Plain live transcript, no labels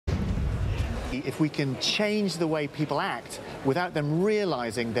If we can change the way people act without them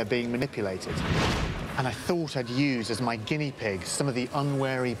realising they're being manipulated. And I thought I'd use as my guinea pigs some of the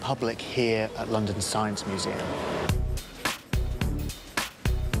unwary public here at London Science Museum.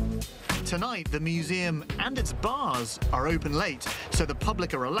 Tonight, the museum and its bars are open late, so the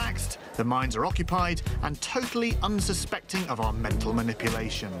public are relaxed, the minds are occupied, and totally unsuspecting of our mental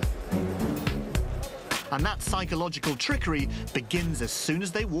manipulation. And that psychological trickery begins as soon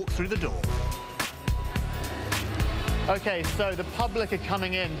as they walk through the door. OK, so the public are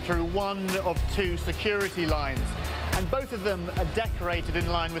coming in through one of two security lines, and both of them are decorated in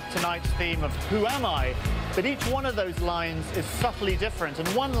line with tonight's theme of Who Am I? But each one of those lines is subtly different. In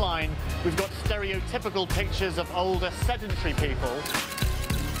one line, we've got stereotypical pictures of older, sedentary people.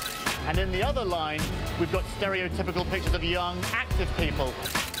 And in the other line, we've got stereotypical pictures of young, active people.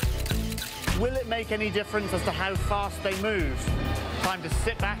 Will it make any difference as to how fast they move? Time to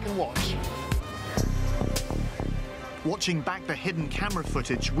sit back and watch. Watching back the hidden camera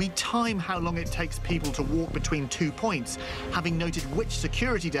footage, we time how long it takes people to walk between 2 points, having noted which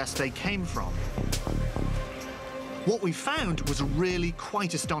security desk they came from. What we found was really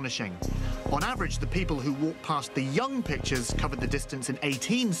quite astonishing. On average, the people who walked past the young pictures covered the distance in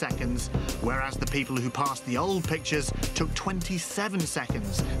 18 seconds, whereas the people who passed the old pictures took 27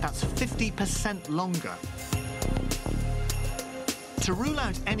 seconds. That's 50% longer. To rule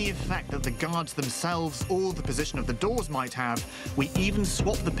out any effect that the guards themselves or the position of the doors might have, we even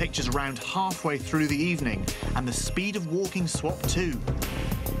swapped the pictures around halfway through the evening, and the speed of walking swapped too.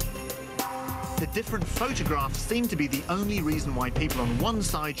 The different photographs seem to be the only reason why people on one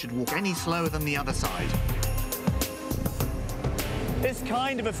side should walk any slower than the other side. This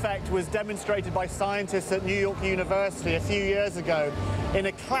kind of effect was demonstrated by scientists at New York University a few years ago in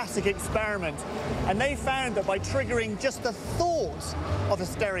a classic experiment. And they found that by triggering just the thought of a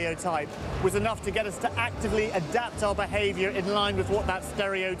stereotype was enough to get us to actively adapt our behaviour in line with what that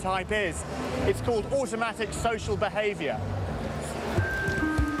stereotype is. It's called automatic social behaviour.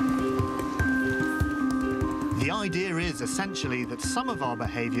 The idea is essentially that some of our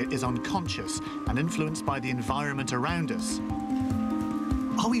behaviour is unconscious and influenced by the environment around us.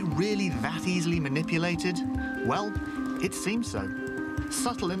 Are we really that easily manipulated? Well, it seems so.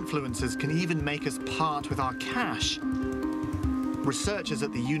 Subtle influences can even make us part with our cash. Researchers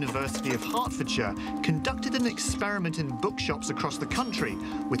at the University of Hertfordshire conducted an experiment in bookshops across the country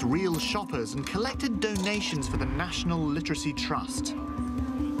with real shoppers and collected donations for the National Literacy Trust.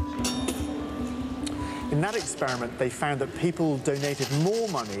 In that experiment, they found that people donated more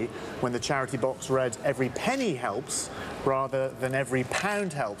money when the charity box read "Every penny helps" rather than "Every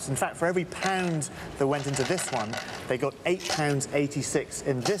pound helps." In fact, for every pound that went into this one, they got £8.86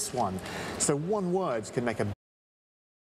 in this one. So one word can make a